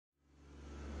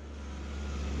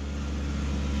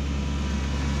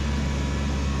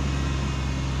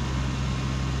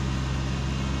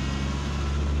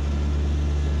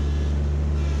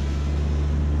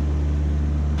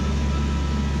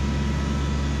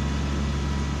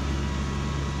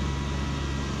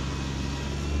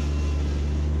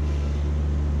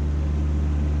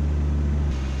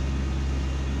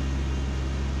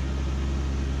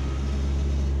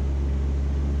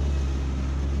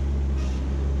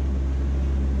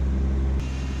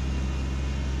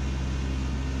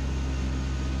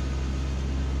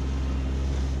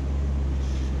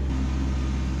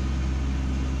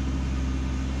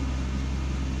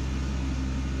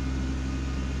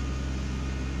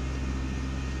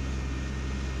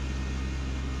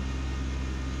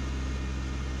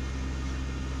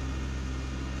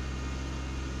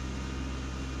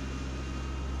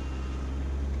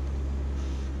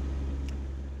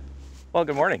Well,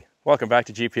 good morning. Welcome back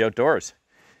to GP Outdoors.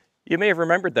 You may have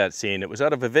remembered that scene. It was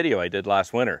out of a video I did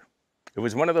last winter. It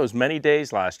was one of those many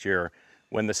days last year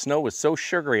when the snow was so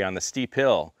sugary on the steep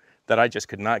hill that I just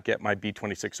could not get my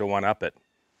B2601 up it.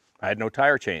 I had no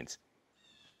tire chains.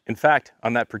 In fact,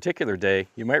 on that particular day,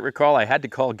 you might recall I had to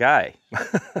call Guy.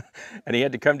 And he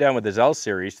had to come down with his L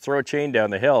series, throw a chain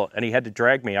down the hill, and he had to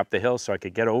drag me up the hill so I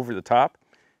could get over the top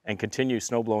and continue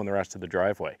snowblowing the rest of the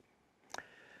driveway.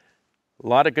 A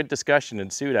lot of good discussion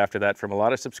ensued after that from a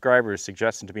lot of subscribers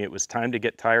suggesting to me it was time to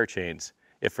get tire chains,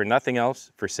 if for nothing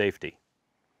else, for safety.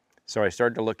 So I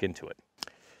started to look into it.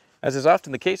 As is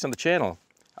often the case on the channel,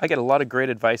 I get a lot of great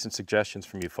advice and suggestions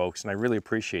from you folks, and I really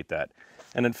appreciate that.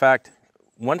 And in fact,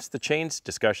 once the chains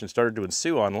discussion started to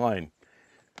ensue online,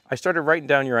 I started writing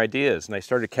down your ideas and I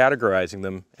started categorizing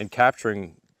them and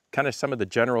capturing kind of some of the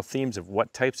general themes of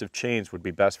what types of chains would be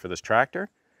best for this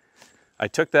tractor. I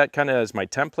took that kind of as my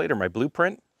template or my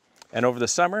blueprint, and over the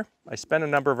summer, I spent a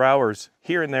number of hours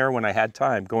here and there when I had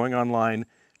time going online,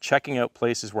 checking out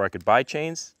places where I could buy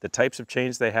chains, the types of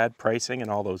chains they had, pricing,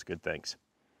 and all those good things.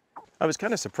 I was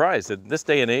kind of surprised at this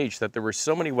day and age that there were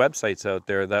so many websites out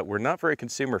there that were not very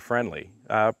consumer friendly,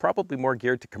 probably more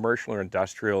geared to commercial or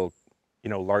industrial,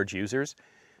 large users.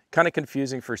 Kind of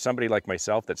confusing for somebody like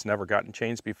myself that's never gotten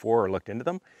chains before or looked into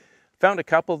them. Found a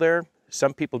couple there.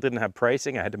 Some people didn't have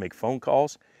pricing. I had to make phone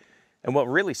calls. And what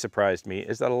really surprised me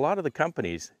is that a lot of the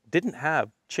companies didn't have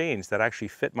chains that actually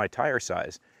fit my tire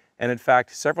size. And in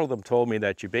fact, several of them told me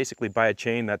that you basically buy a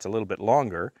chain that's a little bit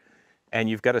longer and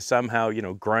you've got to somehow,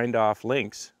 grind off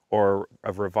links or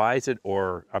revise it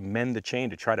or amend the chain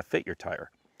to try to fit your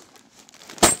tire.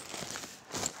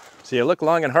 So you look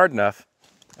long and hard enough,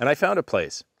 and I found a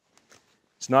place.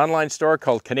 It's an online store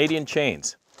called Canadian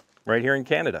Chains, right here in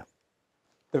Canada.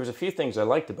 There was a few things I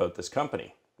liked about this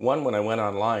company. One, when I went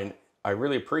online, I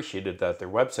really appreciated that their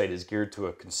website is geared to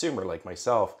a consumer like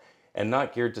myself and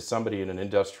not geared to somebody in an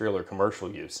industrial or commercial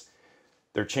use.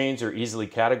 Their chains are easily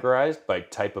categorized by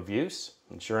type of use.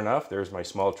 And sure enough, there's my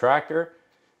small tractor.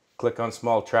 Click on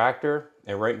small tractor,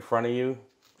 and right in front of you,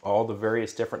 all the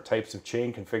various different types of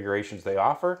chain configurations they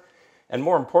offer. And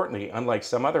more importantly, unlike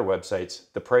some other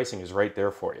websites, the pricing is right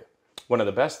there for you. One of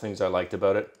the best things I liked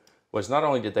about it was not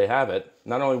only did they have it,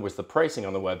 not only was the pricing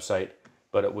on the website,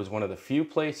 but it was one of the few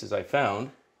places I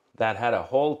found that had a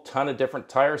whole ton of different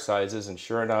tire sizes, and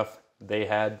sure enough, they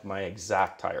had my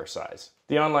exact tire size.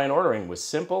 The online ordering was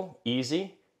simple,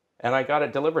 easy, and I got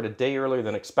it delivered a day earlier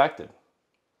than expected.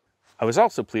 I was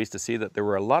also pleased to see that there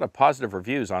were a lot of positive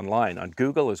reviews online, on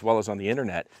Google as well as on the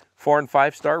internet, 4- and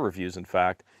 5-star reviews in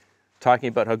fact, talking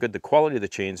about how good the quality of the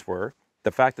chains were,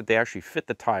 the fact that they actually fit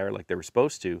the tire like they were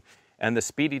supposed to, and the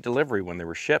speedy delivery when they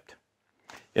were shipped.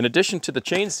 In addition to the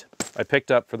chains I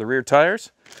picked up for the rear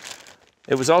tires,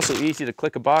 it was also easy to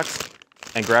click a box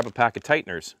and grab a pack of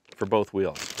tighteners for both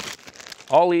wheels.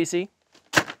 All easy,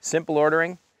 simple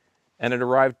ordering, and it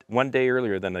arrived one day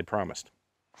earlier than they promised.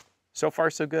 So far,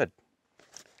 so good.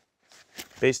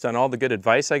 Based on all the good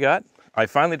advice I got, I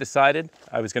finally decided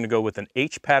I was going to go with an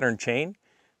H-pattern chain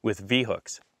with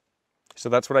V-hooks. So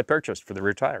that's what I purchased for the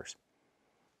rear tires.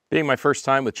 Being my first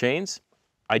time with chains,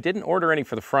 I didn't order any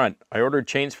for the front. I ordered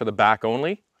chains for the back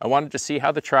only. I wanted to see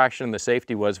how the traction and the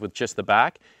safety was with just the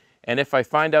back. And if I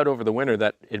find out over the winter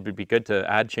that it would be good to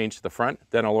add chains to the front,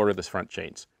 then I'll order the front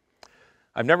chains.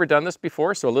 I've never done this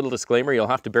before, so a little disclaimer, you'll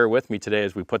have to bear with me today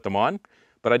as we put them on.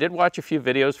 But I did watch a few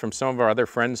videos from some of our other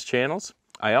friends' channels.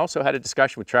 I also had a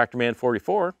discussion with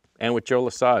TractorMan44 and with Joe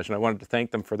Lesage, and I wanted to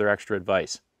thank them for their extra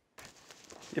advice.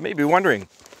 You may be wondering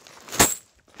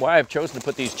why I've chosen to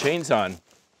put these chains on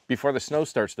before the snow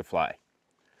starts to fly.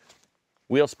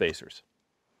 Wheel spacers.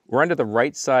 We're under the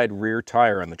right side rear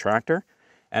tire on the tractor,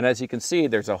 and as you can see,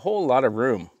 there's a whole lot of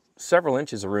room, several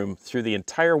inches of room through the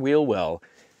entire wheel well,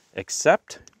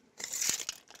 except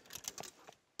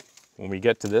when we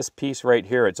get to this piece right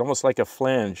here. It's almost like a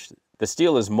flange. The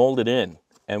steel is molded in,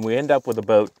 and we end up with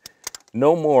about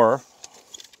no more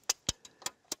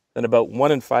than about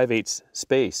 1 5/8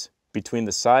 space between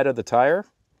the side of the tire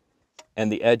and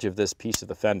the edge of this piece of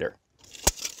the fender.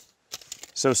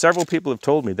 So several people have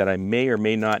told me that I may or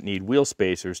may not need wheel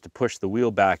spacers to push the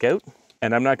wheel back out,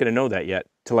 and I'm not going to know that yet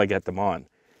till I get them on.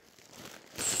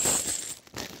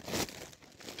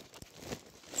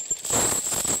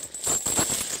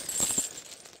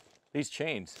 These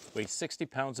chains weigh 60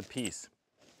 pounds a piece.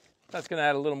 That's going to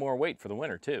add a little more weight for the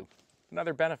winter too.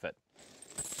 Another benefit.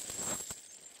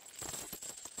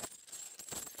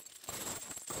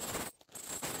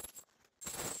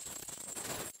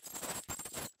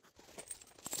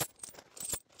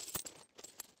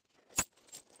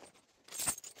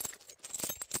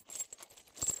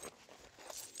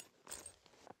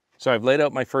 So I've laid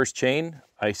out my first chain.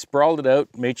 I sprawled it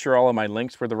out, made sure all of my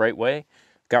links were the right way.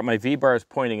 Got my V-bars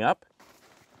pointing up.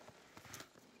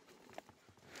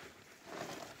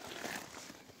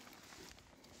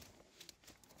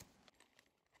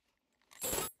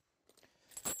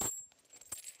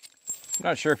 I'm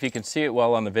not sure if you can see it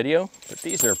well on the video, but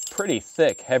these are pretty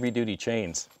thick, heavy-duty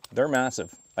chains. They're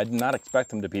massive. I did not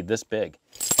expect them to be this big.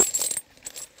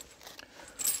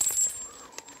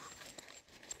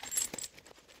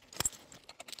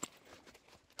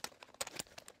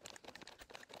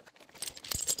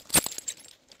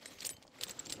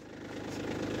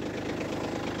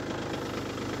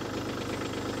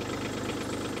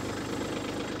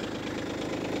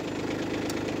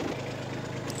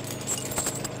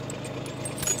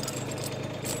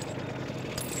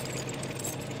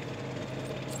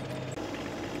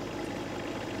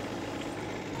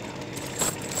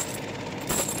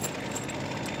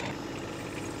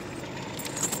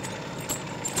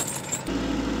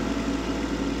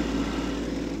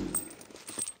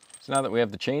 So now that we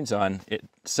have the chains on, it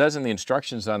says in the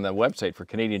instructions on the website for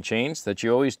Canadian Chains that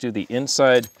you always do the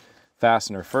inside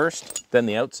fastener first, then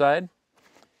the outside,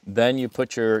 then you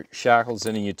put your shackles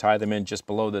in and you tie them in just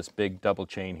below this big double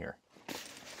chain here.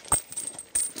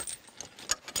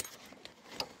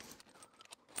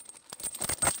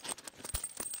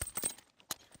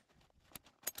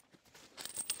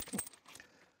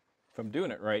 If I'm doing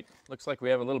it right, looks like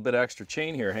we have a little bit of extra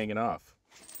chain here hanging off.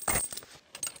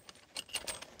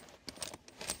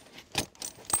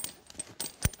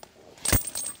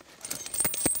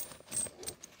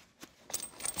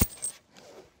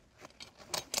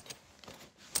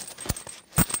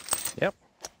 Yep,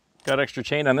 got extra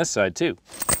chain on this side too.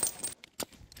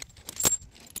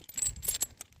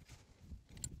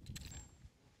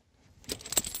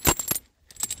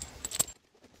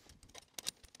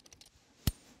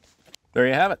 There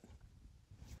you have it.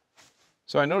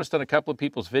 So I noticed on a couple of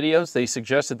people's videos, they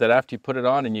suggested that after you put it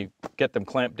on and you get them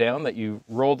clamped down, that you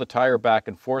roll the tire back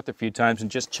and forth a few times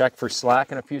and just check for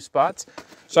slack in a few spots.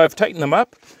 So I've tightened them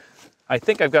up. I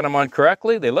think I've got them on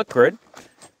correctly. They look good.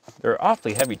 They're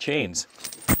awfully heavy chains.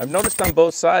 I've noticed on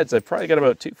both sides, I've probably got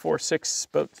about 2, 4, 6,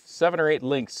 about 7 or 8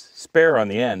 links spare on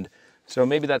the end. So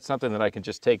maybe that's something that I can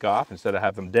just take off instead of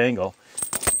have them dangle.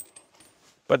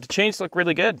 But the chains look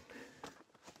really good.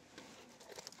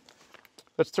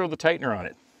 Let's throw the tightener on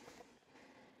it.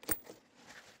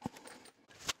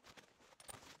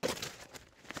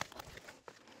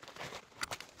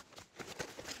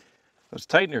 Those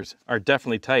tighteners are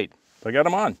definitely tight. I got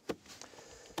them on.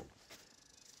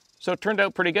 So it turned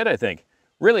out pretty good, I think.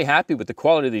 Really happy with the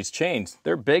quality of these chains.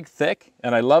 They're big, thick,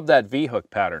 and I love that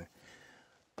V-hook pattern.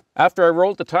 After I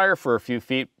rolled the tire for a few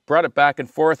feet, brought it back and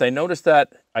forth, I noticed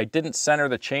that I didn't center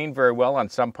the chain very well on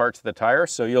some parts of the tire.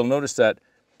 So you'll notice that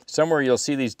somewhere you'll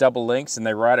see these double links and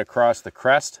they ride across the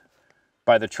crest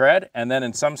by the tread. And then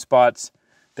in some spots,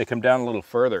 they come down a little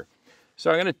further. So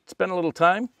I'm gonna spend a little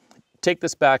time, take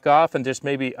this back off and just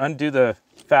maybe undo the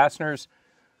fasteners,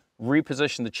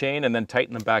 reposition the chain and then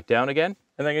tighten them back down again.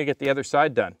 And then I'm gonna get the other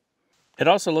side done. It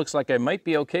also looks like I might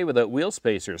be okay without wheel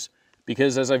spacers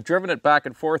because as I've driven it back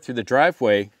and forth through the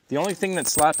driveway, the only thing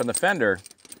that's slapping the fender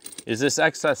is this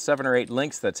excess 7 or 8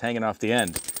 links that's hanging off the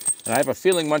end. And I have a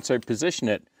feeling once I position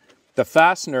it, the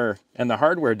fastener and the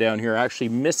hardware down here actually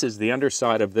misses the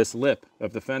underside of this lip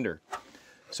of the fender.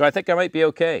 So I think I might be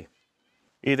okay.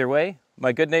 Either way,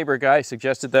 my good neighbor guy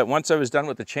suggested that once I was done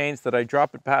with the chains that I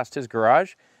drop it past his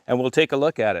garage and we'll take a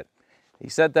look at it. He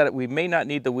said that we may not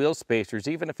need the wheel spacers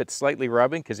even if it's slightly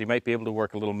rubbing because he might be able to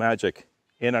work a little magic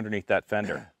in underneath that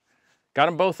fender. Got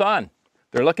them both on.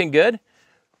 They're looking good.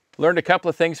 Learned a couple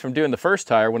of things from doing the first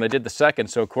tire when I did the second,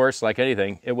 so of course, like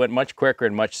anything, it went much quicker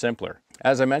and much simpler.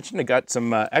 As I mentioned, I got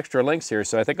some extra links here,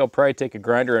 so I think I'll probably take a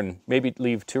grinder and maybe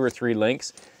leave 2 or 3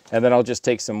 links, and then I'll just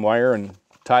take some wire and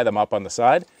tie them up on the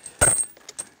side.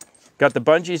 Got the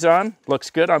bungees on, looks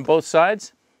good on both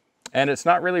sides, and it's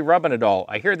not really rubbing at all.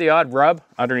 I hear the odd rub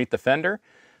underneath the fender,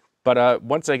 but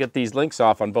once I get these links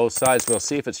off on both sides, we'll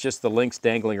see if it's just the links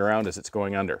dangling around as it's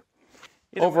going under.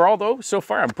 Overall though, so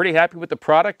far I'm pretty happy with the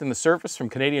product and the service from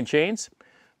Canadian Chains.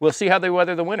 We'll see how they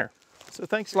weather the winter. So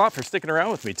thanks a lot for sticking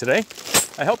around with me today.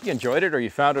 I hope you enjoyed it or you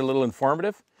found it a little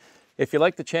informative. If you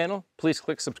like the channel, please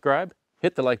click subscribe,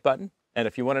 hit the like button, and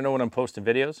if you want to know when I'm posting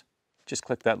videos, just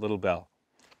click that little bell.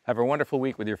 Have a wonderful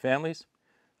week with your families.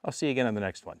 I'll see you again on the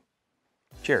next one.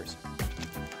 Cheers.